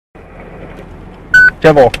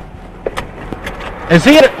10 more. Is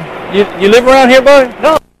he you live around here, buddy?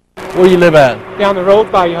 No. Where you live at? Down the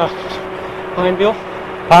road by Pineville.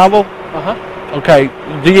 Pineville? Uh-huh. Okay.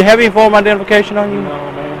 Do you have any form of identification on you?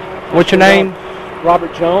 No, man. What's your name?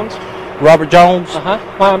 Robert Jones. Robert Jones? Uh-huh.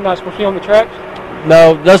 Why, I'm not supposed to be on the tracks?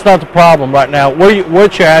 No, that's not the problem right now.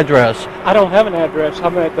 What's your address? I don't have an address.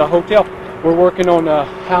 I'm at the hotel. We're working on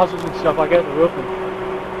houses and stuff like that, the roofing.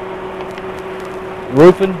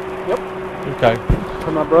 Roofing? Yep. Okay.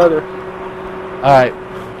 For my brother. All right.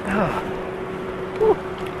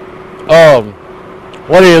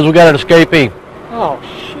 What is? We got an escapee. Oh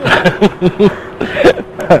shit.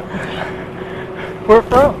 Where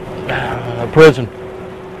from? Prison.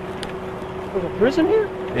 There's a prison here?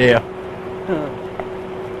 Yeah. Huh.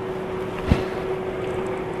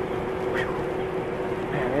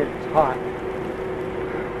 Man, it is hot.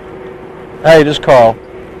 Hey, this is Carl.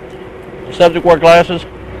 Subject wear glasses?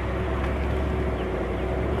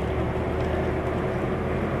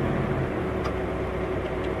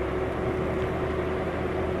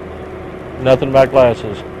 Nothing about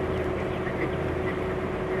glasses.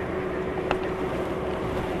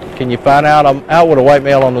 Can you find out? I'm out with a white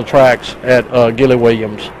male on the tracks at Gilly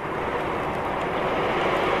Williams. You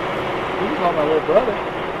can call my little brother.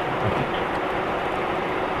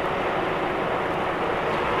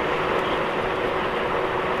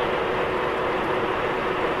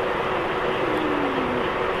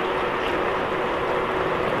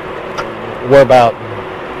 Where about?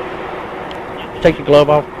 Take your glove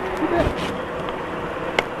off.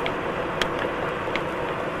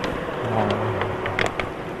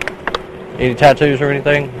 Any tattoos or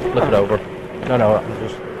anything? Look it over. No, I'm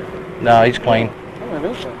just. No, he's clean. Oh, I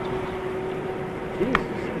know tattoos. Jesus,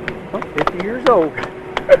 I'm 50 years old.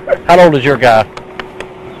 How old is your guy?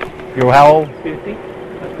 You're how old? 50. I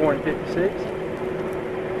was born in 56.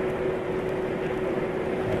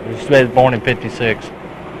 He was born in 56.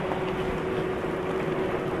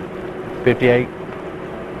 58.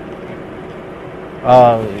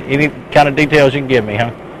 Any kind of details you can give me,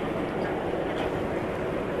 huh?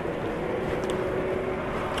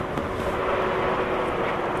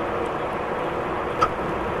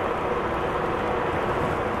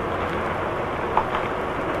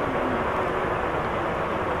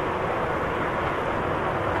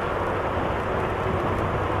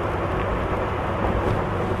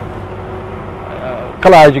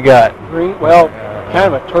 Color eyes you got? Green, well,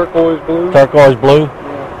 kind of a turquoise blue. Turquoise blue?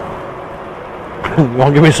 Yeah. You want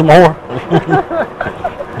to give me some more?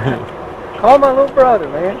 Call my little brother,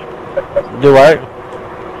 man. Do I?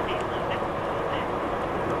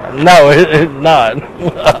 No, it's not.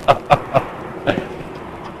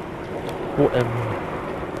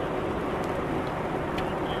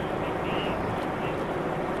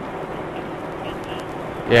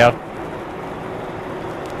 Yeah.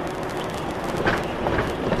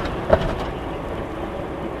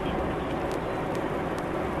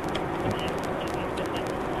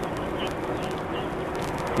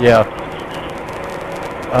 Yeah.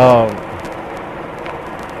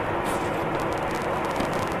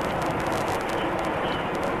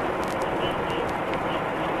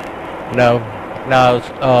 No,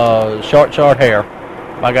 it's short hair.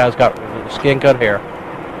 My guy's got skin cut hair.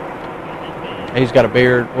 He's got a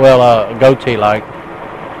beard, well, a goatee like.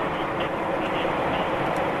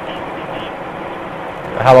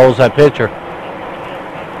 How old's that picture?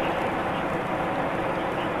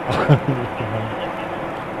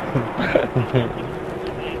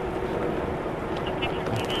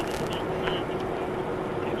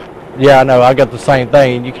 Yeah, I know. I got the same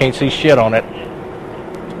thing. You can't see shit on it.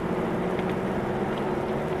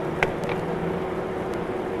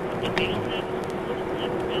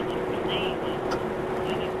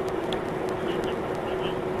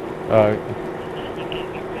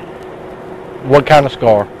 What kind of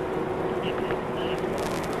scar?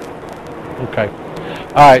 Okay.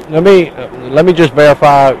 All right. Let me just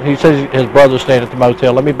verify. He says his brother's staying at the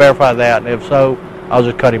motel. Let me verify that, and if so, I'll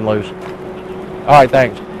just cut him loose. All right.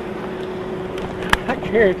 Thanks. I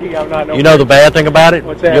guarantee I'm not. You know the bad thing about it?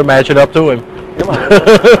 What's that? You're matching up to him. Come on. Well,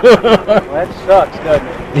 that sucks, doesn't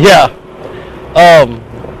it? Yeah.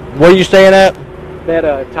 Where are you staying at? That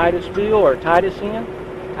Titusville or Titus Inn?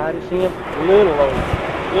 Titus Inn? Little old.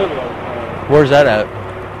 Where's that at?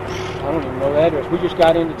 I don't even know the address. We just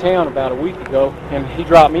got into town about a week ago, and he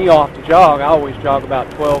dropped me off to jog. I always jog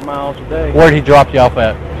about 12 miles a day. Where'd he drop you off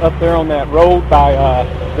at? Up there on that road by,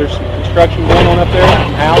 there's some construction going on up there,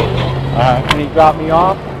 some houses. And he dropped me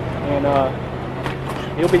off, and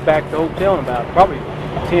he'll be back to the hotel in about probably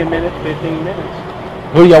 10 minutes, 15 minutes.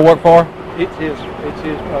 Who do y'all work for? It's his,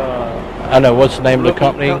 I know. What's the name of the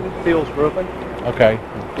company? Phil's Roofing. Okay.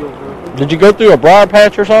 Feels roofing. Did you go through a briar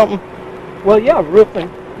patch or something? Well, yeah, roofing.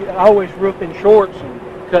 I always roof in shorts and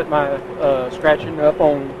cut my scratching up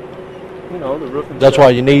on, you know, the roofing. That's stuff.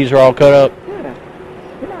 why your knees are all cut up? Yeah.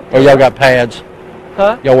 Or y'all got pads?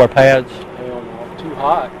 Huh? Y'all wear pads? Hell no, too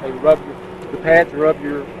hot. They rub the pads rub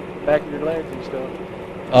your back of your legs and stuff.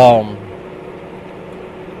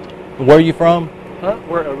 Where are you from? Huh?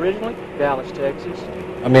 We're originally Dallas, Texas.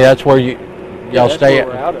 I mean, that's where y'all stay where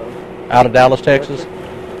we're out of. out of Dallas, Texas?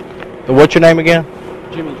 What's your name again?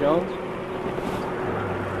 Jimmy Jones.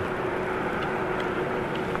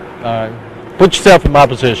 Put yourself in my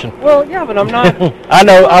position. Well, yeah, but I'm not. I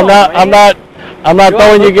know. I'm not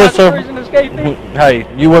throwing you against some. Escapee? Hey,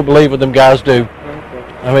 you wouldn't believe what them guys do. Okay.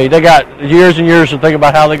 I mean, they got years and years to think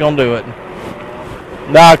about how they're gonna do it.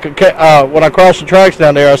 Now, when I crossed the tracks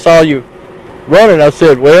down there, I saw you running. I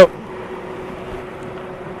said, "Well,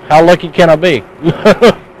 how lucky can I be?"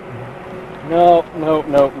 No.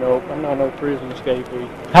 I'm not no prison escapee.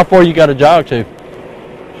 How far you got to jog to?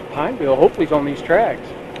 Pineville. Hopefully, it's on these tracks.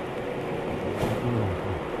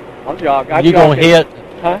 I'll jog. You gonna hit?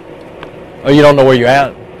 Huh? Or you don't know where you're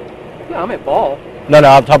at? Yeah, I'm at Ball. No,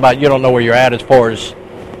 I'm talking about you don't know where you're at as far as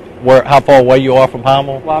how far away you are from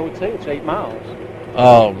Pineville. Well, I would say it's 8 miles.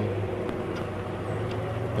 I'm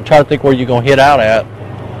trying to think where you're gonna hit out at.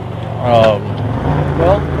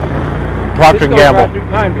 Well, Procter and Gamble. Right through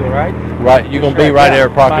Pineville, right? Right, you're gonna be right there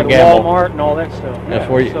at Procter and Gamble. Walmart and all that stuff. That's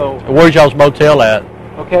Yeah. where you. So, where's y'all's motel at?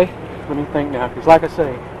 okay, let me think now, because like I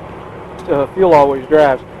say, Phil always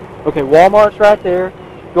drives. Okay, Walmart's right there.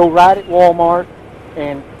 Go right at Walmart,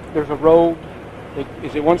 and there's a road.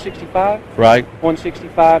 Is it 165? Right.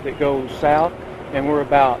 165 that goes south, and we're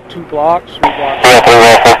about 3 blocks.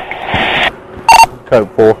 Code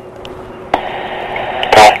 4.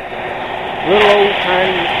 Little old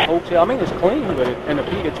tiny hotel. I mean, it's clean, but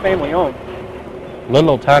it's family owned.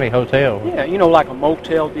 Little old tiny hotel. Yeah, you know, like a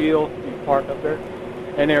motel deal. You park up there,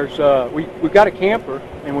 and there's we've got a camper,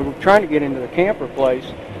 and we were trying to get into the camper place,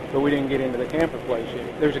 but we didn't get into the camper place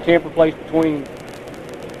yet. There's a camper place between,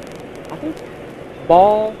 I think,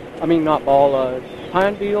 Pineville,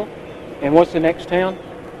 and what's the next town?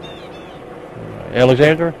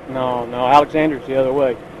 Alexandria? No, Alexandria's the other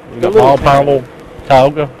way. You got Ball, Pineville,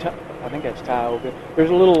 Tioga? I think that's Tioga. There's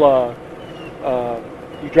a little,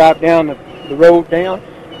 you drive down the road down,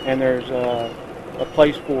 and there's a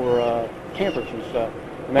place for campers and stuff.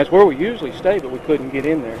 And that's where we usually stay, but we couldn't get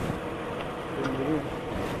in there.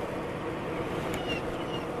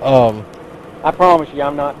 I promise you,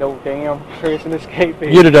 I'm not no damn prison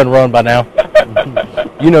escapee. You'd have done run by now.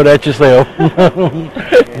 You know that yourself.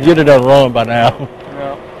 You'd have done run by now.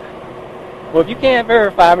 No. Well, if you can't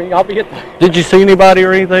verify me, I'll be at the... Did you see anybody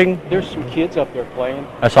or anything? There's some kids up there playing.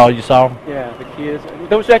 That's all you saw? Yeah, the kids.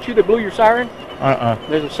 Was that you that blew your siren?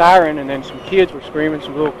 There's a siren, and then some kids were screaming,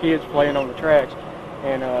 some little kids playing on the tracks.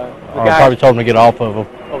 And the guy probably told them to get off of them.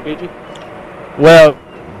 Oh, did you? Well...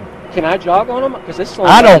 Can I jog on them? Because this is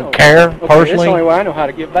I don't care, personally. This is the only way I know how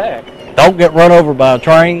to get back. Don't get run over by a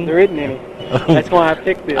train. There isn't any. That's why I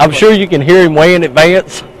picked this. I'm sure you can hear him way in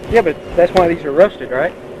advance. Yeah, but that's why these are rusted,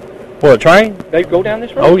 right? What, a train? They go down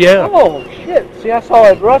this road? Oh, yeah. Oh, shit. See, I saw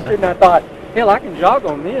it rusted, and I thought, hell, I can jog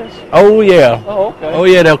on this. Oh, yeah. Oh, okay. Oh,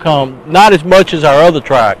 yeah, they'll come. Not as much as our other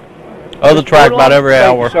track. Other track about every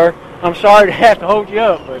hour. Thank you, sir. I'm sorry to have to hold you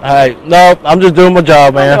up. But hey, no, I'm just doing my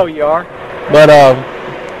job, man. I know you are. But,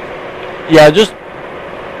 yeah, just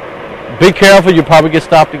be careful. You'll probably get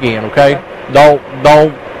stopped again, okay? Don't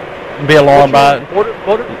be alarmed by it.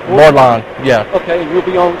 Borderline, yeah. Okay, and you'll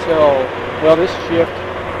be on till, well, this shift.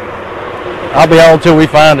 I'll be on until we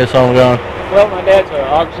find this on gun. Well, my dad's an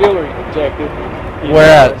auxiliary detective. Where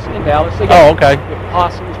at? In Dallas. Oh, okay. The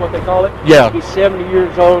posse is what they call it. Yeah. He's 70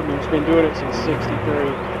 years old, and he's been doing it since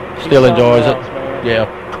 63. Still enjoys it. Man. Yeah.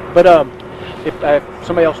 But if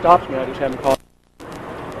somebody else stops me, I just have them call.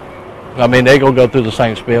 I mean, they're going to go through the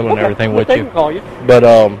same spiel and everything with they you. Can call you. But,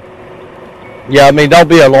 yeah, I mean, don't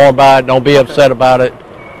be alarmed by it. Don't be upset about it.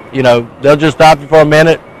 You know, they'll just stop you for a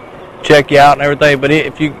minute, check you out and everything. But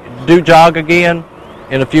if you do jog again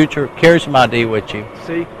in the future, carry some ID with you.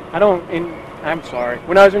 See, I'm sorry.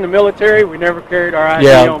 When I was in the military, we never carried our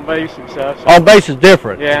ID on base and stuff. So. On base is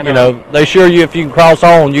different. Yeah, you know, they assure you if you can cross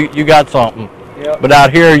on, you got something. Yep. But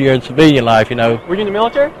out here, you're in civilian life, you know. Were you in the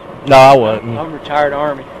military? No, I wasn't. I'm retired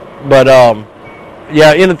Army. But,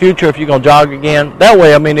 yeah, in the future, if you're going to jog again, that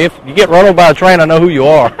way, I mean, if you get run over by a train, I know who you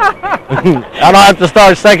are. I don't have to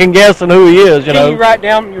start second-guessing who he is, you know. Can you write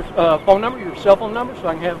down your phone number, your cell phone number, so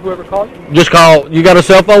I can have whoever call you? Just call. You got a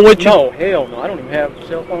cell phone with you? No, hell no. I don't even have a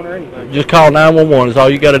cell phone or anything. Just call 911 is all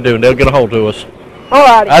you got to do, and they'll get a hold of us. All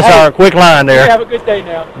right. That's our quick line there. You have a good day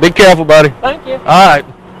now. Be careful, buddy. Thank you. All right.